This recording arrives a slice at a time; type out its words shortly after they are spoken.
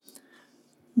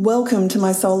Welcome to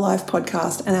my Soul Life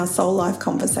podcast and our Soul Life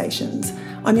conversations.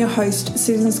 I'm your host,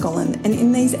 Susan Scollan, and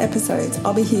in these episodes,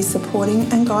 I'll be here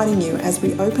supporting and guiding you as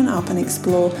we open up and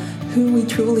explore who we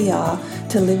truly are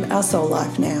to live our soul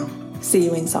life now. See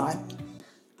you inside.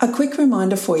 A quick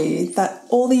reminder for you that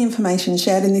all the information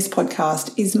shared in this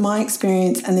podcast is my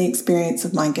experience and the experience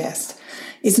of my guest.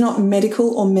 It's not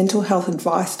medical or mental health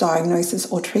advice, diagnosis,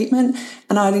 or treatment,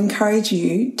 and I'd encourage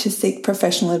you to seek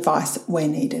professional advice where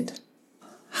needed.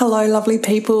 Hello, lovely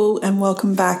people, and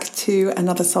welcome back to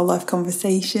another Soul Life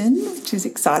conversation, which is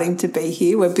exciting to be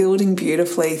here. We're building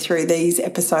beautifully through these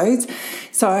episodes,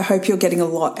 so I hope you're getting a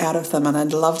lot out of them, and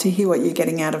I'd love to hear what you're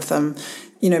getting out of them,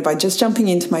 by just jumping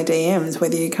into my DMs,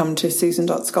 whether you come to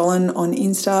susan.scollan on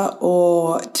Insta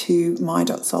or to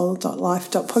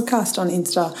my.soul.life.podcast on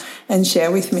Insta and share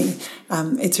with me.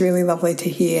 It's really lovely to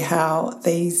hear how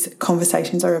these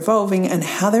conversations are evolving and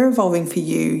how they're evolving for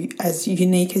you. As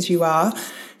unique as you are,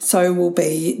 so will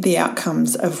be the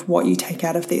outcomes of what you take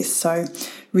out of this. So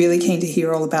really keen to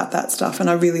hear all about that stuff. And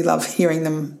I really love hearing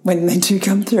them when they do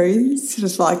come through. It's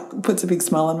just like puts a big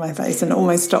smile on my face and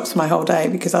almost stops my whole day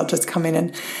because I'll just come in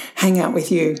and hang out with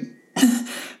you.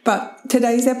 But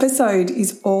today's episode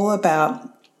is all about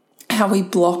how we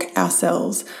block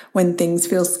ourselves when things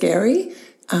feel scary.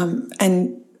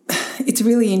 And it's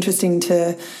really interesting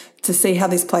to see how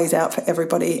this plays out for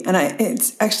everybody. And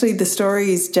it's actually, the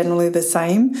story is generally the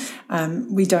same.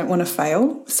 We don't want to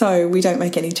fail, so we don't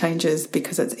make any changes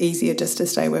because it's easier just to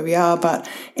stay where we are. But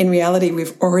in reality,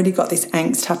 we've already got this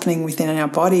angst happening within our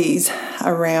bodies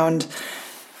around,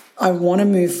 I want to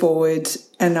move forward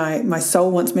and my soul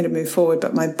wants me to move forward,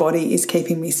 but my body is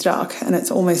keeping me stuck. And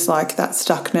it's almost like that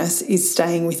stuckness is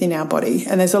staying within our body.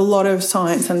 And there's a lot of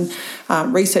science and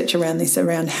research around this,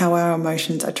 around how our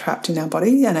emotions are trapped in our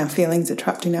body and our feelings are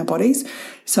trapped in our bodies.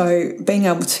 So being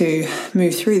able to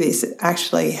move through this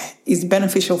actually is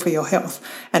beneficial for your health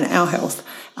and our health,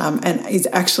 and is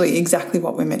actually exactly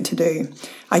what we're meant to do.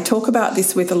 I talk about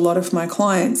this with a lot of my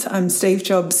clients. Steve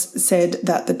Jobs said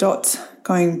that the dots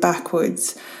going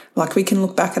backwards, like we can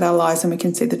look back at our lives and we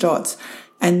can see the dots,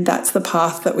 and that's the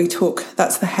path that we took.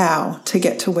 That's the how to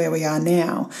get to where we are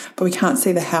now, but we can't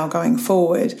see the how going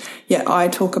forward. Yet I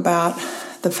talk about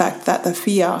the fact that the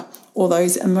fear or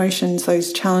those emotions,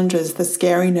 those challenges, the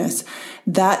scariness,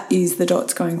 that is the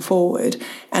dots going forward.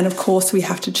 And of course, we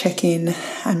have to check in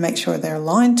and make sure they're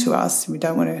aligned to us. We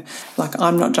don't want to,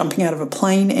 I'm not jumping out of a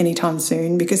plane anytime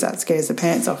soon because that scares the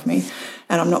pants off me.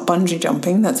 And I'm not bungee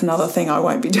jumping. That's another thing I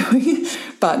won't be doing.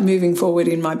 But moving forward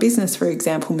in my business, for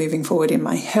example, moving forward in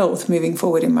my health, moving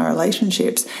forward in my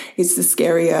relationships, it's the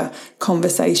scarier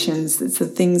conversations. It's the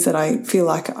things that I feel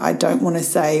like I don't want to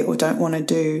say or don't want to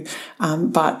do.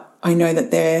 But I know that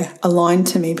they're aligned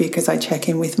to me because I check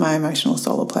in with my emotional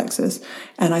solar plexus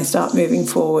and I start moving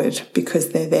forward because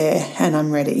they're there and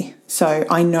I'm ready. So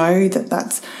I know that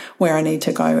that's where I need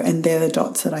to go, and they're the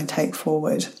dots that I take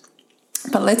forward.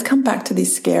 But let's come back to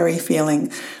this scary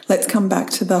feeling. Let's come back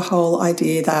to the whole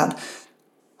idea that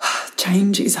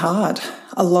change is hard.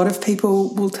 A lot of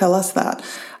people will tell us that.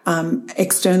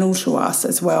 External to us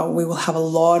as well. We will have a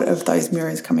lot of those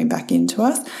mirrors coming back into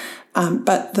us.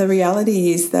 But the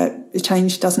reality is that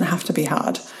change doesn't have to be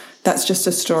hard. That's just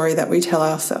a story that we tell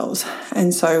ourselves.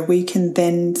 And so we can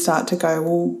then start to go,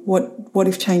 well, what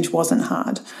if change wasn't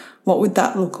hard? What would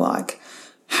that look like?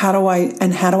 How do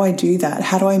I do that?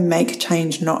 How do I make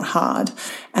change not hard?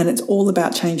 And it's all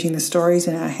about changing the stories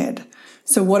in our head.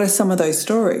 So what are some of those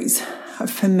stories?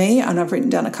 For me, and I've written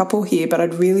down a couple here, but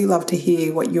I'd really love to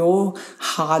hear what your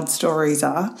hard stories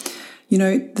are.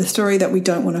 The story that we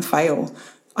don't want to fail.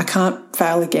 I can't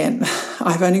fail again.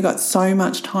 I've only got so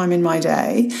much time in my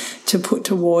day to put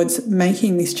towards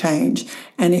making this change.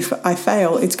 And if I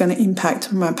fail, it's going to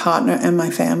impact my partner and my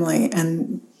family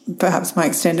and perhaps my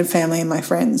extended family and my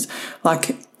friends.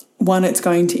 One, it's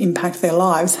going to impact their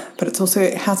lives, but it's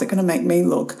also, how's it going to make me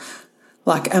look?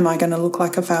 Am I going to look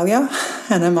like a failure?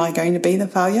 And am I going to be the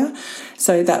failure?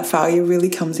 So that failure really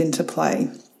comes into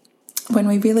play when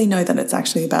we really know that it's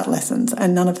actually about lessons,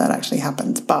 and none of that actually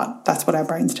happens, but that's what our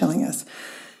brain's telling us.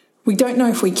 We don't know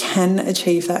if we can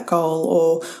achieve that goal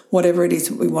or whatever it is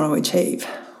that we want to achieve.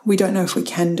 We don't know if we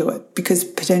can do it because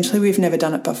potentially we've never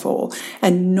done it before,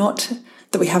 and not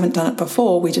that we haven't done it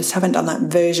before, we just haven't done that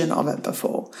version of it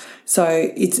before.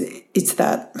 So it's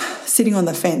that sitting on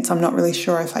the fence. I'm not really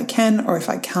sure if I can or if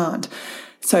I can't.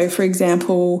 So, for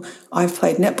example, I've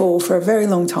played netball for a very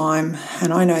long time,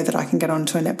 and I know that I can get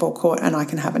onto a netball court and I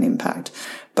can have an impact.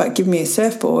 But give me a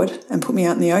surfboard and put me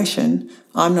out in the ocean,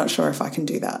 I'm not sure if I can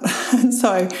do that. And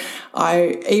so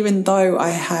even though I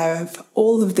have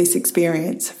all of this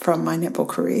experience from my netball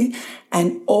career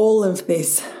and all of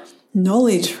this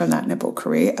knowledge from that netball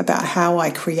career about how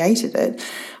I created it,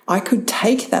 I could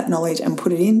take that knowledge and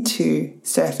put it into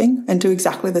surfing and do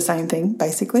exactly the same thing,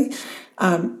 basically.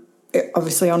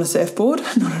 Obviously on a surfboard,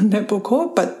 not a netball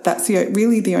court, but that's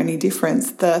really the only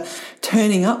difference. The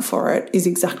turning up for it is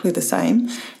exactly the same.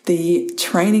 The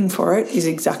training for it is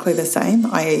exactly the same.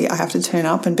 I have to turn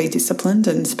up and be disciplined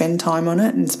and spend time on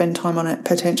it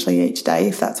potentially each day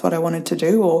if that's what I wanted to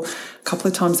do, or a couple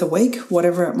of times a week,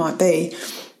 whatever it might be.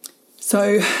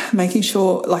 So making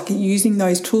sure, like using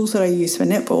those tools that I use for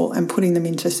netball and putting them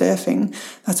into surfing,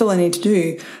 that's all I need to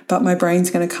do. But my brain's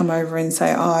going to come over and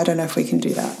say, I don't know if we can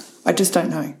do that. I just don't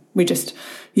know.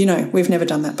 We've never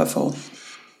done that before.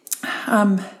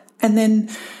 And then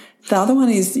the other one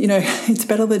is, it's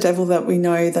better the devil that we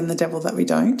know than the devil that we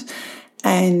don't.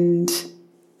 And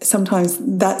sometimes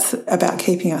that's about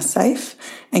keeping us safe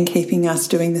and keeping us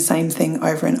doing the same thing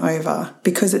over and over,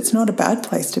 because it's not a bad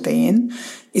place to be in.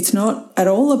 It's not at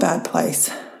all a bad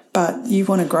place, but you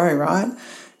want to grow, right?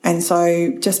 And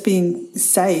so just being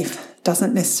safe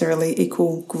doesn't necessarily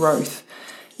equal growth.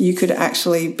 You could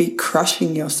actually be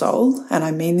crushing your soul, and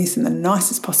I mean this in the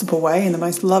nicest possible way, in the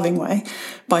most loving way,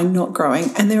 by not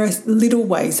growing. And there are little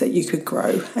ways that you could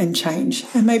grow and change.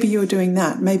 And maybe you're doing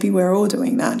that. Maybe we're all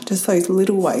doing that. Just those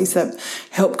little ways that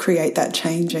help create that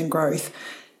change and growth.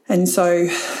 And so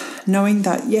knowing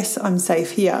that, yes, I'm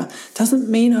safe here doesn't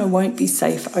mean I won't be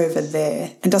safe over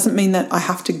there. It doesn't mean that I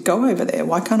have to go over there.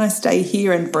 Why can't I stay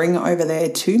here and bring over there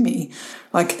to me?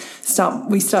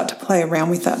 We start to play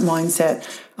around with that mindset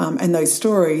and those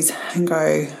stories and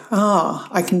go,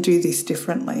 I can do this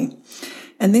differently.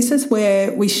 And this is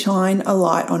where we shine a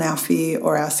light on our fear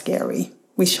or our scary.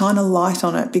 We shine a light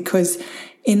on it because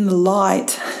in the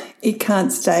light, it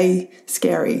can't stay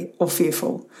scary or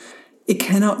fearful. It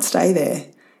cannot stay there.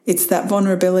 It's that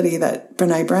vulnerability that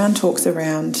Brené Brown talks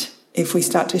around. If we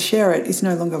start to share it, it's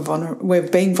no longer vulnerable. We're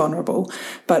being vulnerable,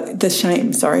 but the shame,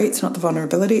 it's not the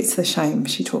vulnerability, it's the shame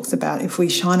she talks about. If we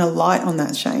shine a light on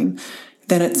that shame,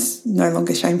 then it's no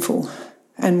longer shameful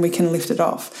and we can lift it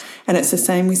off. And it's the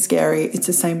same with scary. It's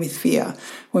the same with fear.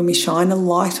 When we shine a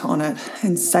light on it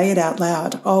and say it out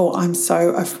loud, I'm so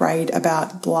afraid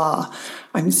about blah.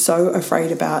 I'm so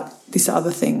afraid about this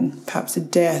other thing, perhaps a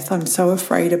death. I'm so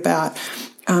afraid about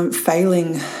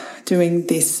failing, doing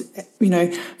this,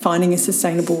 finding a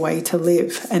sustainable way to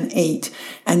live and eat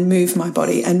and move my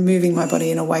body and moving my body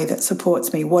in a way that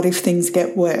supports me. What if things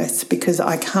get worse because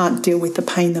I can't deal with the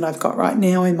pain that I've got right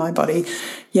now in my body?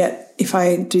 Yet if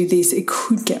I do this, it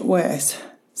could get worse.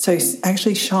 So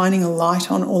actually shining a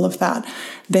light on all of that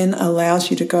then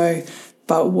allows you to go,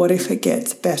 but what if it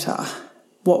gets better?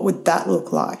 What would that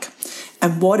look like?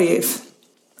 And what if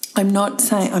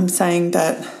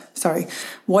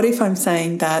what if I'm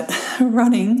saying that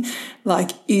running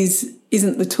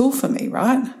isn't the tool for me,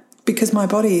 right? Because my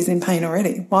body is in pain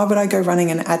already. Why would I go running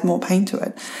and add more pain to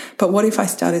it? But what if I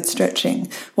started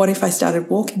stretching? What if I started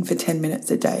walking for 10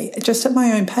 minutes a day, just at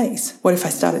my own pace? What if I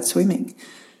started swimming?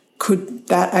 Could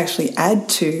that actually add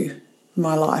to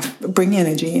my life, bring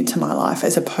energy into my life,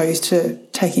 as opposed to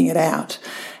taking it out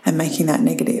and making that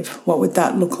negative? What would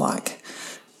that look like?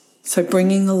 So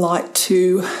bringing a light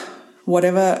to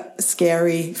whatever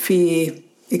scary, fear,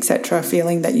 etc.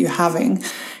 feeling that you're having,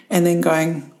 and then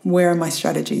going, where are my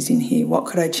strategies in here? What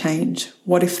could I change?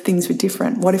 What if things were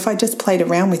different? What if I just played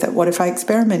around with it? What if I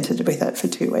experimented with it for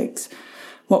 2 weeks?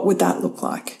 What would that look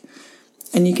like?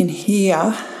 And you can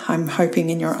hear, I'm hoping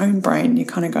in your own brain, you're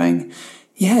kind of going,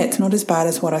 yeah, it's not as bad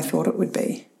as what I thought it would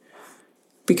be,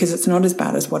 because it's not as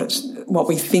bad as what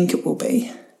we think it will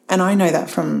be. And I know that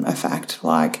from a fact.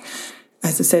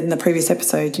 As I said in the previous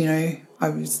episode, I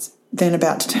was then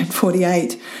about to turn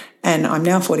 48, and I'm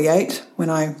now 48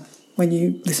 when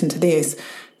you listen to this,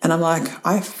 and I'm like,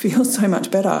 I feel so much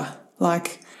better.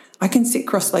 I can sit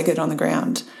cross-legged on the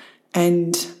ground,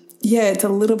 and yeah, it's a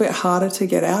little bit harder to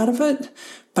get out of it,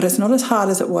 but it's not as hard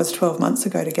as it was 12 months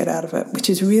ago to get out of it, which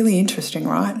is really interesting,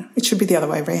 right? It should be the other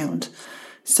way around.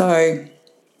 So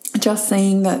just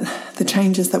seeing that the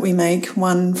changes that we make,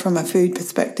 one from a food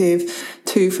perspective,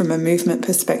 two from a movement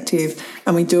perspective,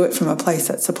 and we do it from a place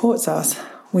that supports us,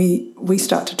 we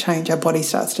start to change, our body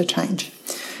starts to change.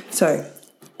 So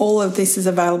all of this is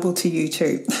available to you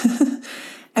too.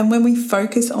 And when we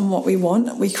focus on what we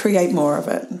want, we create more of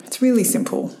it. It's really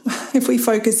simple. If we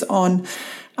focus on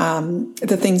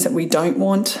the things that we don't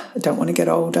want. I don't want to get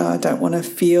older. I don't want to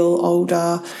feel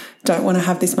older. Don't want to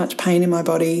have this much pain in my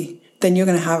body. Then you're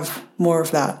going to have more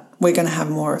of that. We're going to have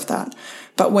more of that.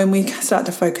 But when we start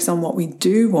to focus on what we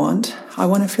do want, I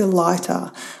want to feel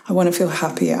lighter. I want to feel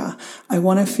happier. I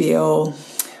want to feel,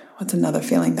 what's another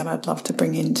feeling that I'd love to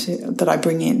bring into, that I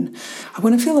bring in? I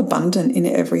want to feel abundant in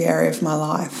every area of my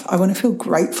life. I want to feel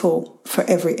grateful for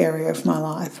every area of my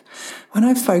life. When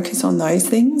I focus on those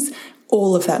things,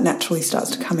 all of that naturally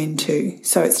starts to come in too.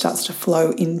 So it starts to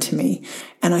flow into me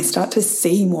and I start to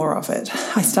see more of it.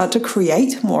 I start to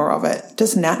create more of it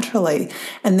just naturally.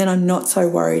 And then I'm not so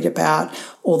worried about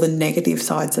all the negative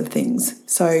sides of things.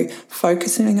 So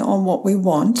focusing on what we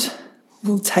want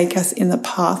will take us in the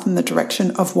path and the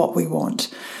direction of what we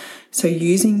want. So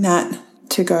using that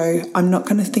to go, I'm not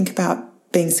going to think about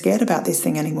being scared about this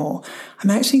thing anymore. I'm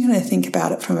actually going to think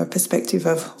about it from a perspective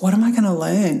of what am I going to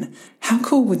learn? How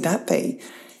cool would that be?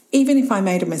 Even if I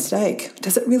made a mistake,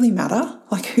 does it really matter?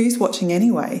 Like, who's watching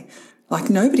anyway? Like,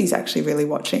 nobody's actually really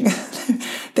watching.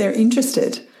 They're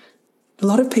interested. A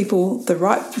lot of people,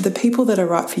 the people that are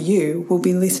right for you will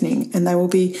be listening and they will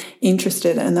be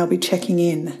interested and they'll be checking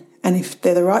in. And if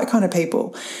they're the right kind of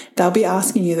people, they'll be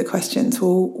asking you the questions.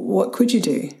 Well, what could you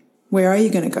do? Where are you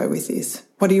going to go with this?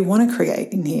 What do you want to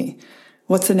create in here?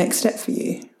 What's the next step for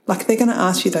you? Like, they're going to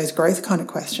ask you those growth kind of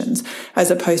questions as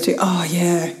opposed to, oh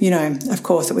yeah, of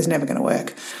course it was never going to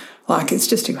work. Like, it's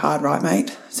just too hard, right,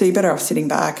 mate? So you're better off sitting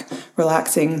back,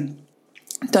 relaxing.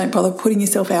 Don't bother putting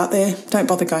yourself out there. Don't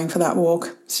bother going for that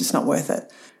walk. It's just not worth it.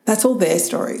 That's all their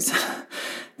stories.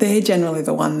 They're generally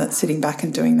the one that's sitting back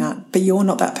and doing that. But you're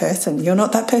not that person. You're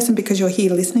not that person because you're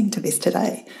here listening to this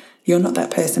today. You're not that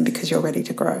person because you're ready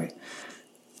to grow.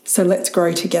 So let's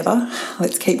grow together.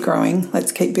 Let's keep growing.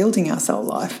 Let's keep building our soul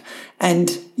life.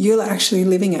 And you're actually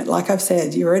living it. Like I've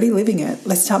said, you're already living it.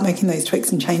 Let's start making those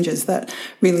tweaks and changes that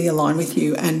really align with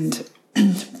you and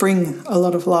bring a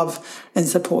lot of love and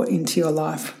support into your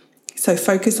life. So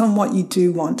focus on what you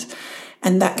do want.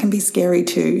 And that can be scary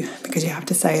too, because you have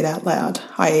to say it out loud,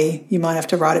 i.e. you might have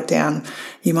to write it down.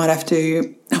 You might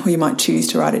choose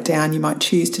to write it down. You might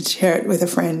choose to share it with a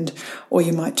friend, or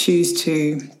you might choose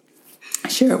to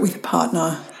share it with a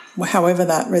partner. However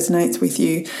that resonates with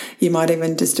you. You might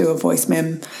even just do a voice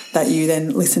mem that you then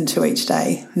listen to each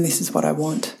day. And this is what I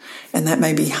want. And that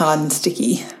may be hard and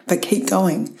sticky, but keep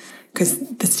going, because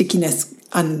the stickiness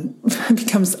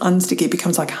becomes unsticky, it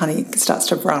becomes like honey, it starts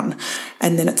to run,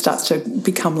 and then it starts to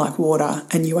become like water,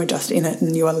 and you are just in it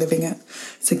and you are living it.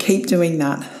 So keep doing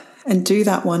that and do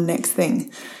that one next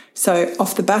thing. So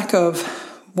off the back of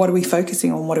what are we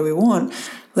focusing on, what do we want,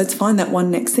 let's find that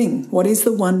one next thing. What is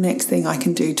the one next thing I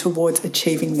can do towards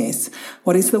achieving this?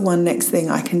 What is the one next thing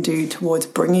I can do towards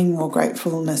bringing more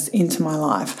gratefulness into my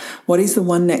life? What is the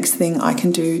one next thing I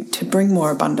can do to bring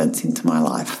more abundance into my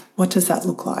life? What does that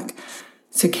look like?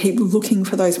 So keep looking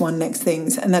for those one next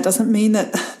things. And that doesn't mean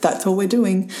that that's all we're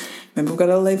doing. Remember, we've got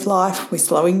to live life. We're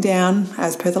slowing down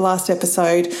as per the last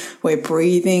episode. We're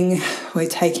breathing. We're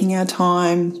taking our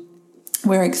time.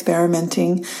 We're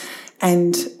experimenting.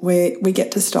 And we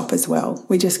get to stop as well.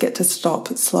 We just get to stop,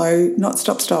 slow, not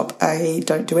stop,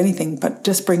 don't do anything, but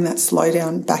just bring that slow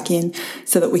down back in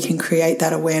so that we can create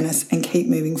that awareness and keep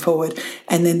moving forward.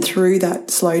 And then through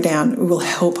that slow down, it will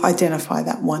help identify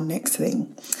that one next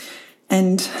thing.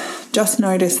 And just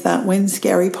notice that when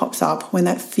scary pops up, when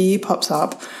that fear pops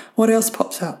up, what else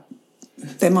pops up?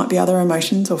 There might be other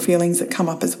emotions or feelings that come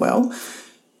up as well.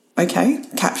 Okay,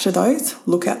 capture those,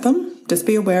 look at them, just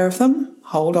be aware of them,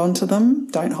 hold on to them,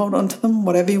 don't hold on to them,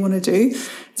 whatever you want to do.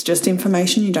 It's just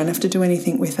information, you don't have to do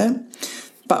anything with it.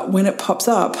 But when it pops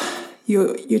up,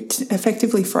 you're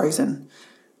effectively frozen.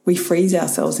 We freeze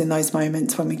ourselves in those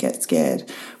moments when we get scared.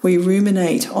 We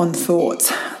ruminate on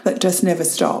thoughts that just never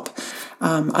stop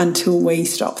until we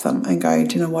stop them and go,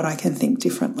 do you know what, I can think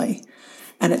differently.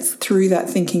 And it's through that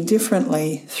thinking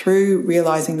differently, through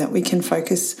realizing that we can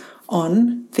focus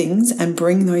on things and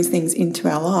bring those things into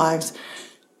our lives,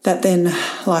 that then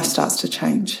life starts to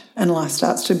change and life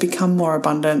starts to become more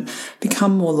abundant,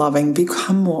 become more loving,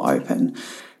 become more open,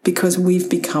 because we've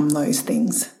become those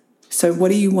things. So what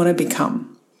do you want to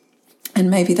become? And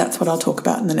maybe that's what I'll talk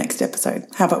about in the next episode.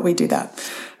 How about we do that?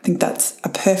 I think that's a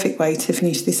perfect way to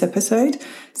finish this episode.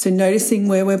 So noticing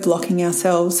where we're blocking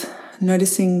ourselves,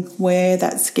 noticing where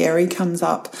that scary comes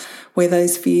up, where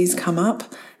those fears come up,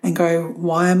 and go,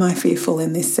 why am I fearful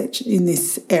in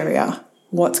this area?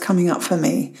 What's coming up for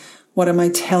me? What am I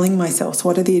telling myself? So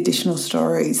what are the additional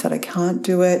stories that I can't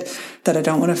do it, that I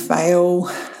don't want to fail,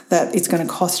 that it's going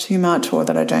to cost too much, or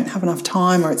that I don't have enough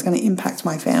time, or it's going to impact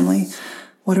my family?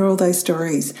 What are all those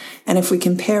stories? And if we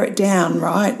can pare it down,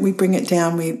 right, we bring it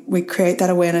down, we create that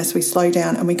awareness, we slow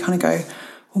down, and we kind of go,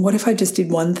 well, what if I just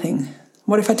did one thing?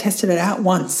 What if I tested it out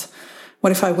once?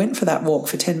 What if I went for that walk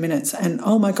for 10 minutes and,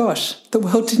 oh my gosh, the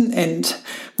world didn't end.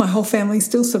 My whole family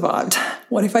still survived.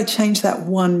 What if I changed that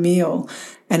one meal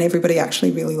and everybody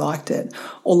actually really liked it,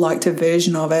 or liked a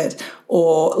version of it,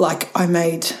 or like I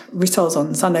made rissoles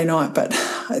on Sunday night, but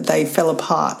they fell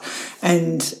apart,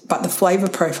 but the flavour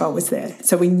profile was there.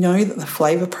 So we know that the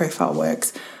flavour profile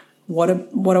works. What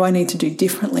do I need to do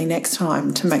differently next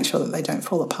time to make sure that they don't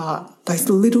fall apart? Those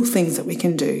little things that we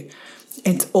can do.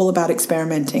 It's all about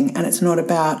experimenting, and it's not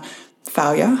about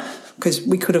failure, because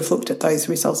we could have looked at those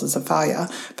rissoles as a failure,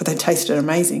 but they tasted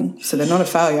amazing, so they're not a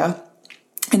failure.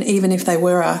 And even if they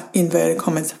were a, inverted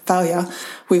commas, failure,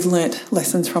 we've learnt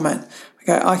lessons from it. We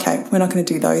go, okay, we're not going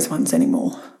to do those ones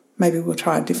anymore. Maybe we'll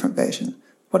try a different version.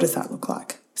 What does that look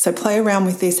like? So play around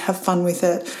with this, have fun with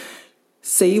it.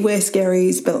 See where scary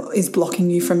is blocking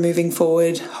you from moving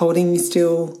forward, holding you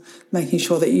still, making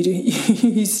sure that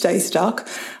you stay stuck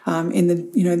in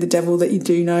the devil that you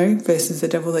do know versus the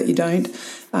devil that you don't,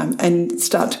 and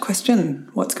start to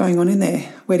question what's going on in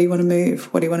there. Where do you want to move?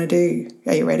 What do you want to do?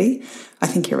 Are you ready? I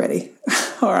think you're ready.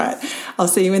 All right. I'll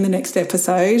see you in the next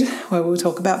episode where we'll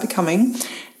talk about becoming.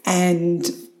 And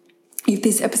if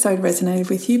this episode resonated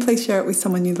with you, please share it with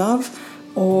someone you love,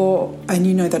 and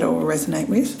you know that it will resonate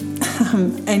with,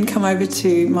 and come over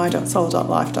to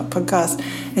my.soul.life.podcast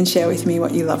and share with me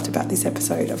what you loved about this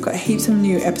episode. I've got heaps of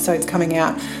new episodes coming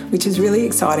out, which is really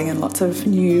exciting, and lots of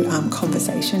new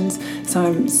conversations. So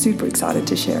I'm super excited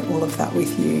to share all of that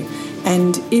with you.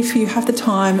 And if you have the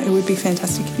time, it would be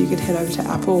fantastic if you could head over to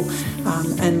Apple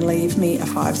and leave me a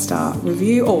 5-star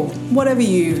review, or whatever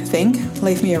you think,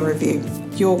 leave me a review.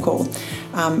 Your call.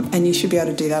 And you should be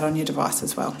able to do that on your device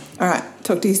as well. All right,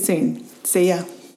 talk to you soon. See ya.